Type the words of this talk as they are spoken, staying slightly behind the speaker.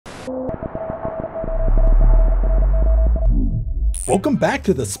Welcome back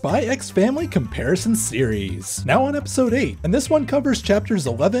to the Spy X Family Comparison series, now on episode 8, and this one covers chapters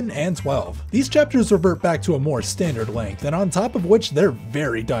 11 and 12. These chapters revert back to a more standard length, and on top of which they're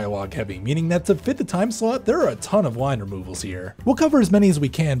very dialogue heavy, meaning that to fit the time slot, there are a ton of line removals here. We'll cover as many as we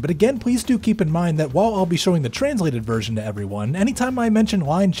can, but again, please do keep in mind that while I'll be showing the translated version to everyone, anytime I mention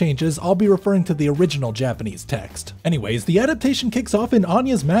line changes, I'll be referring to the original Japanese text. Anyways, the adaptation kicks off in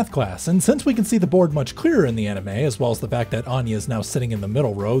Anya's math class, and since we can see the board much clearer in the anime, as well as the fact that Anya is now sitting in the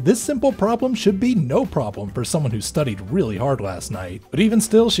middle row, this simple problem should be no problem for someone who studied really hard last night. But even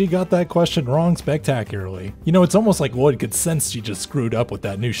still, she got that question wrong spectacularly. You know, it's almost like Lloyd could sense she just screwed up with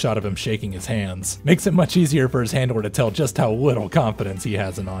that new shot of him shaking his hands. Makes it much easier for his handler to tell just how little confidence he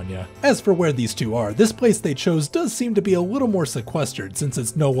has in Anya. As for where these two are, this place they chose does seem to be a little more sequestered since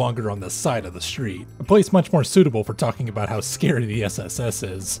it's no longer on the side of the street. A place much more suitable for talking about how scary the SSS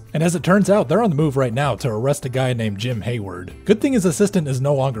is. And as it turns out, they're on the move right now to arrest a guy named Jim Hayward. Good thing his assistant is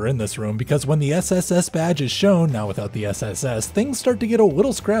no longer in this room, because when the SSS badge is shown, now without the SSS, things start to get a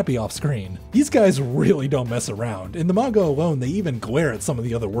little scrappy off screen. These guys really don't mess around. In the manga alone, they even glare at some of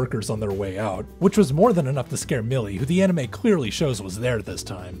the other workers on their way out, which was more than enough to scare Millie, who the anime clearly shows was there this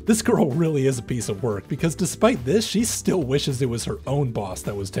time. This girl really is a piece of work, because despite this, she still wishes it was her own boss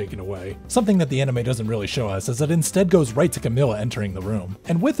that was taken away. Something that the anime doesn't really show us, as it instead goes right to Camilla entering the room.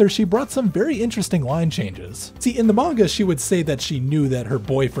 And with her, she brought some very interesting line changes. See, in the manga, she would say that she knew that her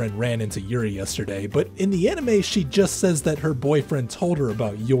boyfriend ran into Yuri yesterday, but in the anime she just says that her boyfriend told her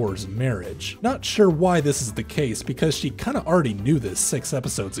about Yor's marriage. Not sure why this is the case, because she kinda already knew this 6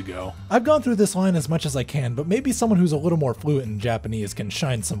 episodes ago. I've gone through this line as much as I can, but maybe someone who's a little more fluent in Japanese can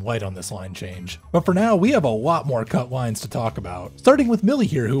shine some light on this line change. But for now, we have a lot more cut lines to talk about. Starting with Millie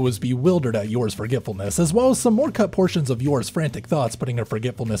here, who was bewildered at Yor's forgetfulness, as well as some more cut portions of Yor's frantic thoughts putting her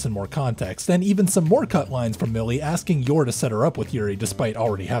forgetfulness in more context, and even some more cut lines from Millie asking Yor to set her up with Yuri despite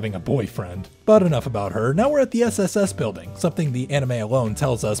already having a boyfriend. But enough about her, now we're at the SSS building, something the anime alone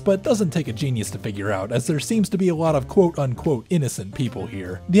tells us but doesn't take a genius to figure out, as there seems to be a lot of quote-unquote innocent people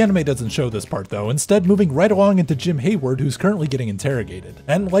here. The anime doesn't show this part though, instead moving right along into Jim Hayward, who's currently getting interrogated.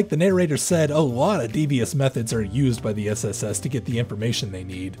 And like the narrator said, a lot of devious methods are used by the SSS to get the information they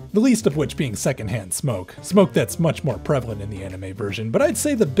need, the least of which being secondhand smoke. Smoke that's much more prevalent in the anime version, but I'd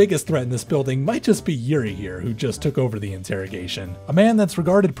say the biggest threat in this building might just be Yuri here, who just took over the interrogation. A man that's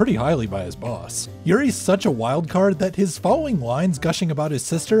regarded pretty highly by his boss. Yuri's such a wild card that his following lines gushing about his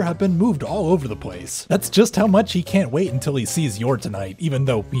sister have been moved all over the place. That's just how much he can't wait until he sees Yor tonight, even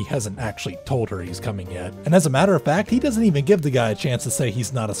though he hasn't actually told her he's coming yet. And as a matter of fact, he doesn't even give the guy a chance to say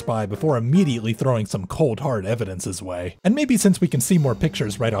he's not a spy before immediately throwing some cold hard evidence his way. And maybe since we can see more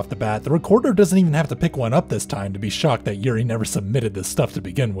pictures right off the bat, the recorder doesn't even have to pick one up this time to be shocked that Yuri never submitted this stuff to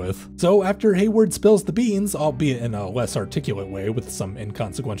begin with. So after Hayward spills the beans, albeit in a less articulate way with some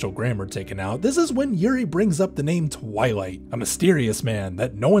inconsequential grammar taken out, this is when Yuri brings up the name Twilight, a mysterious man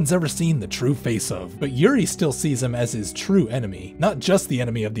that no one's ever seen the true face of. But Yuri still sees him as his true enemy, not just the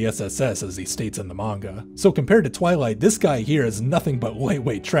enemy of the SSS as he states in the manga. So compared to Twilight, this guy here is nothing but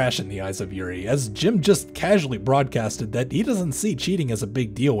lightweight trash in the eyes of Yuri, as Jim just casually broadcasted that he doesn't see cheating as a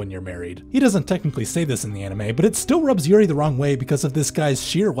big deal when you're married. He doesn't technically say this in the anime, but it still rubs Yuri the wrong way because of this guy's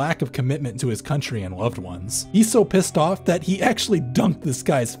sheer lack of commitment to his country and loved ones. He's so pissed off that he actually dunked this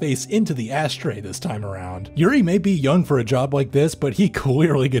guy's face into the ashtray this time around. Yuri may be young for a job like this, but he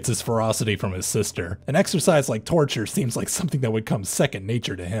clearly gets his ferocity from his sister. An exercise like torture seems like something that would come second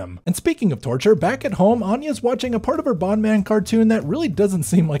nature to him. And speaking of torture, back at home, Anya's watching a part of her Bondman cartoon that really doesn't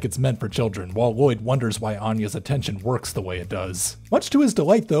seem like it's meant for children, while Lloyd wonders why Anya's attention works the way it does. Much to his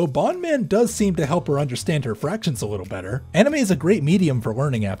delight though, Bondman does seem to help her understand her fractions a little better. Anime is a great medium for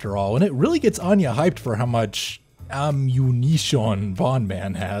learning after all, and it really gets Anya hyped for how much ammunition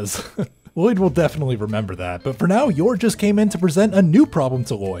Bondman has. Lloyd will definitely remember that, but for now, Yor just came in to present a new problem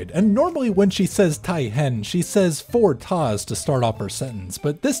to Lloyd, and normally when she says Tai Hen, she says 4 tas to start off her sentence,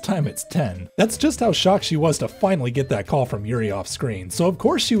 but this time it's 10. That's just how shocked she was to finally get that call from Yuri off screen, so of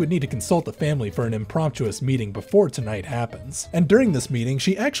course she would need to consult the family for an impromptuous meeting before tonight happens. And during this meeting,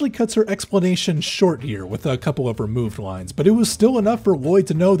 she actually cuts her explanation short here with a couple of removed lines, but it was still enough for Lloyd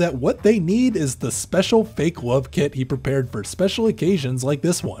to know that what they need is the special fake love kit he prepared for special occasions like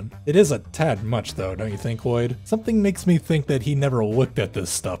this one. It is a tad much though, don't you think, Lloyd? Something makes me think that he never looked at this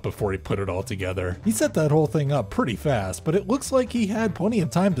stuff before he put it all together. He set that whole thing up pretty fast, but it looks like he had plenty of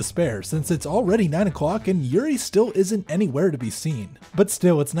time to spare since it's already 9 o'clock and Yuri still isn't anywhere to be seen. But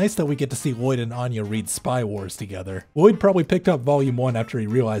still, it's nice that we get to see Lloyd and Anya read Spy Wars together. Lloyd probably picked up volume 1 after he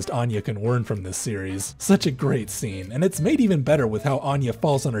realized Anya can learn from this series. Such a great scene, and it's made even better with how Anya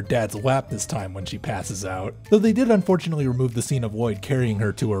falls on her dad's lap this time when she passes out. Though they did unfortunately remove the scene of Lloyd carrying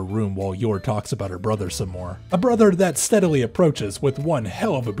her to her room while Yor talks about her brother some more. A brother that steadily approaches with one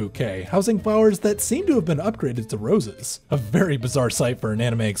hell of a bouquet, housing flowers that seem to have been upgraded to roses. A very bizarre sight for an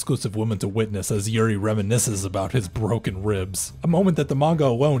anime exclusive woman to witness as Yuri reminisces about his broken ribs. A moment that the manga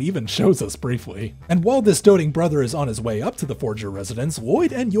alone even shows us briefly. And while this doting brother is on his way up to the Forger residence,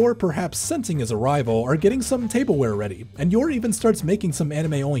 Lloyd and Yor, perhaps sensing his arrival, are getting some tableware ready, and Yor even starts making some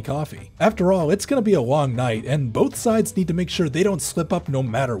anime-only coffee. After all, it's gonna be a long night, and both sides need to make sure they don't slip up no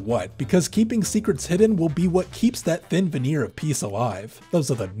matter what, because keeping secrets hidden will be what keeps that thin veneer of peace alive.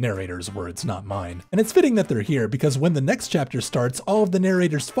 Those are the narrator's words, not mine. And it's fitting that they're here, because when the next chapter starts, all of the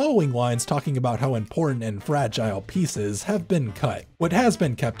narrator's following lines talking about how important and fragile peace is have been cut. What has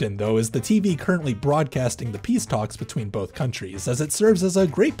been kept in, though, is the TV currently broadcasting the peace talks between both countries, as it serves as a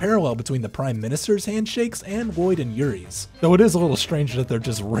great parallel between the Prime Minister's handshakes and Lloyd and Yuri's. Though it is a little strange that they're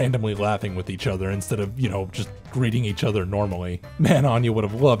just randomly laughing with each other instead of, you know, just greeting each other normally. Man, Anya would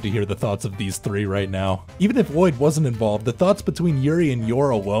have loved to hear the thoughts of these three right now. Even if Lloyd wasn't involved, the thoughts between Yuri and Yor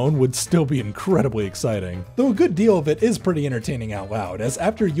alone would still be incredibly exciting. Though a good deal of it is pretty entertaining out loud, as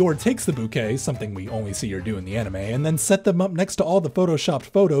after Yor takes the bouquet, something we only see her do in the anime, and then set them up next to all the photoshopped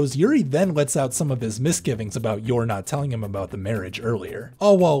photos, Yuri then lets out some of his misgivings about Yor not telling him about the marriage earlier.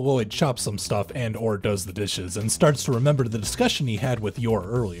 All while Lloyd chops some stuff and/or does the dishes, and starts to remember the discussion he had with Yor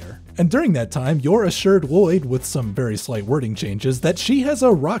earlier. And during that time, Yor assured Lloyd, with some very slight wording changes, that she has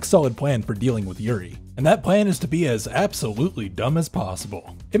a rock-solid plan for dealing with Yuri. And that plan is to be as absolutely dumb as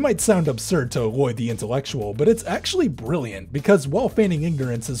possible. It might sound absurd to Lloyd the intellectual, but it's actually brilliant, because while feigning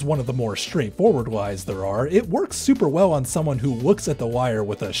ignorance is one of the more straightforward lies there are, it works super well on someone who looks at the liar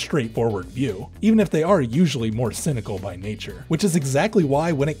with a straightforward view, even if they are usually more cynical by nature. Which is exactly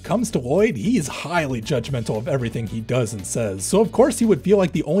why, when it comes to Lloyd, he is highly judgmental of everything he does and says, so of course he would feel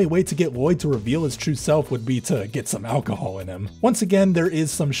like the only way to get Lloyd to reveal his true self would be to get some alcohol in him. Once again, there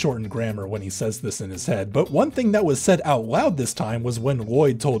is some shortened grammar when he says this in his head, but one thing that was said out loud this time was when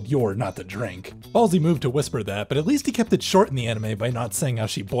Lloyd told Yor not to drink. Ballsy move to whisper that, but at least he kept it short in the anime by not saying how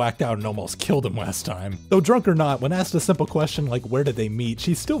she blacked out and almost killed him last time. Though drunk or not, when asked a simple question like where did they meet,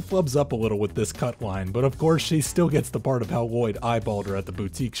 she still flubs up a little with this cut line, but of course she still gets the part of how Lloyd eyeballed her at the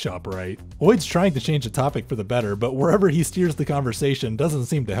boutique shop right. Lloyd's trying to change the topic for the better, but wherever he steers the conversation doesn't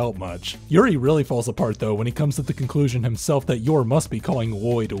seem to help much. Yuri really falls apart though when he comes to the conclusion himself that Yor must be calling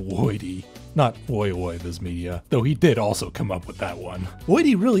Lloyd Lloydy. Not Lloyd this media, though he did also come up with that one.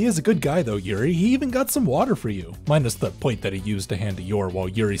 Lloydy really is a good guy though, Yuri. He even got some water for you. Minus the plate that he used to hand to Yor while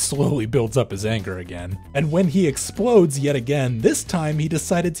Yuri slowly builds up his anger again. And when he explodes yet again, this time he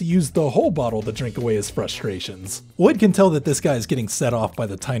decided to use the whole bottle to drink away his frustrations. Lloyd can tell that this guy is getting set off by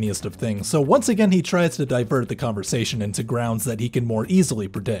the tiniest of things, so once again he tries to divert the conversation into grounds that he can more easily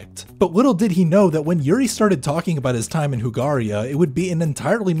predict. But little did he know that when Yuri started talking about his time in Hugaria, it would be an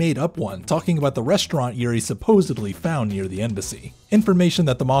entirely made up one, talking about the restaurant Yuri supposedly found near the embassy. Information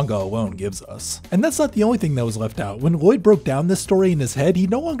that the manga alone gives us. And that's not the only thing that was left out. When Lloyd broke down this story in his head, he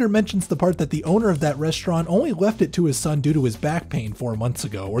no longer mentions the part that the owner of that restaurant only left it to his son due to his back pain 4 months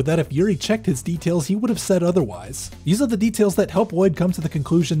ago, or that if Yuri checked his details, he would have said otherwise. These are the details that help Lloyd come to the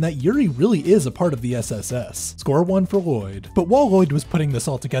conclusion that Yuri really is a part of the SSS. Score 1 for Lloyd. But while Lloyd was putting this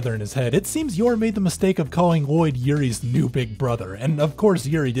all together in his head, it seems Yor made the mistake of calling Lloyd Yuri's new big brother, and of course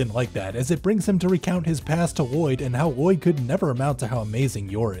Yuri didn't like that, as it brings him to recount his past to Lloyd and how Lloyd could never amount to how amazing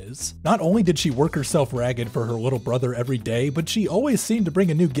Yor is. Not only did she work herself ragged for her little brother every day, but she always seemed to bring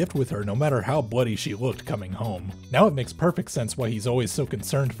a new gift with her no matter how bloody she looked coming home. Now it makes perfect sense why he's always so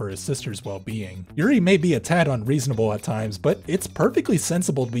concerned for his sister's well-being. Yuri may be a tad unreasonable at times, but it's perfectly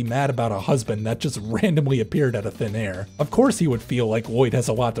sensible to be mad about a husband that just randomly appeared out of thin air. Of course he would feel like Lloyd has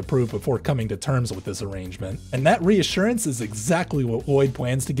a lot to prove before coming to terms with this arrangement. And that reassurance is exactly what Lloyd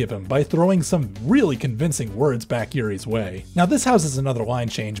plans to give him by throwing some really convincing words back Yuri's way. Now this houses another line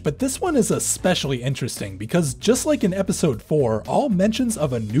change, but this one is especially interesting because just like in episode 4, all mentions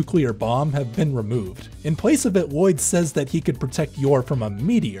of a nuclear bomb have been removed. In place of it, Lloyd says that he could protect Yor from a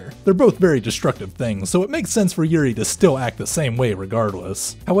meteor. They're both very destructive things, so it makes sense for Yuri to still act the same way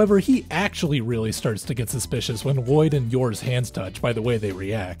regardless. However, he actually really starts to get suspicious when Lloyd and Yor's hands touch by the way they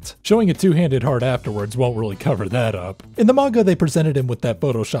react. Showing a two-handed heart afterwards won't really cover that up. In the manga, they presented him with that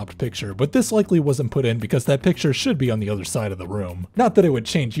photoshopped picture, but this likely wasn't put in because that picture should be on the other side of the room. Not that it would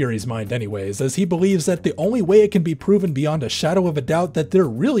change Yuri's mind anyways, as he believes that the only way it can be proven beyond a shadow of a doubt that they're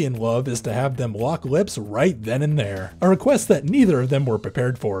really in love is to have them lock lips right then and there. A request that neither of them were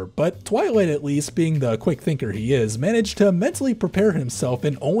prepared for, but Twilight, at least, being the quick thinker he is, managed to mentally prepare himself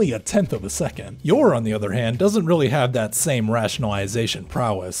in only a tenth of a second. Yor, on the other hand, doesn't really have that same rationalization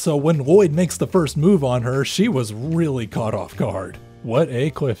prowess, so when Lloyd makes the first move on her, she was really caught off guard. What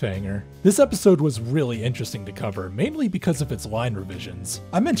a cliffhanger. This episode was really interesting to cover, mainly because of its line revisions.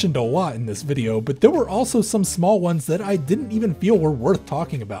 I mentioned a lot in this video, but there were also some small ones that I didn't even feel were worth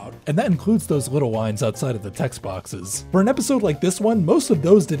talking about, and that includes those little lines outside of the text boxes. For an episode like this one, most of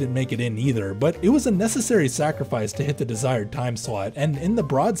those didn't make it in either, but it was a necessary sacrifice to hit the desired time slot, and in the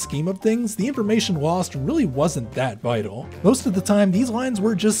broad scheme of things, the information lost really wasn't that vital. Most of the time, these lines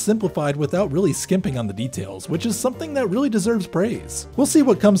were just simplified without really skimping on the details, which is something that really deserves praise. We'll see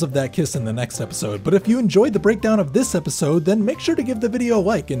what comes of that kiss in the next episode, but if you enjoyed the breakdown of this episode, then make sure to give the video a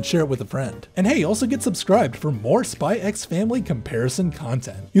like and share it with a friend. And hey, also get subscribed for more Spy X Family comparison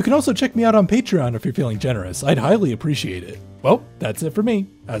content. You can also check me out on Patreon if you're feeling generous. I'd highly appreciate it. Well, that's it for me.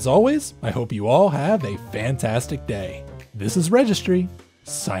 As always, I hope you all have a fantastic day. This is Registry,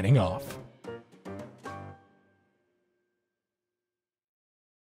 signing off.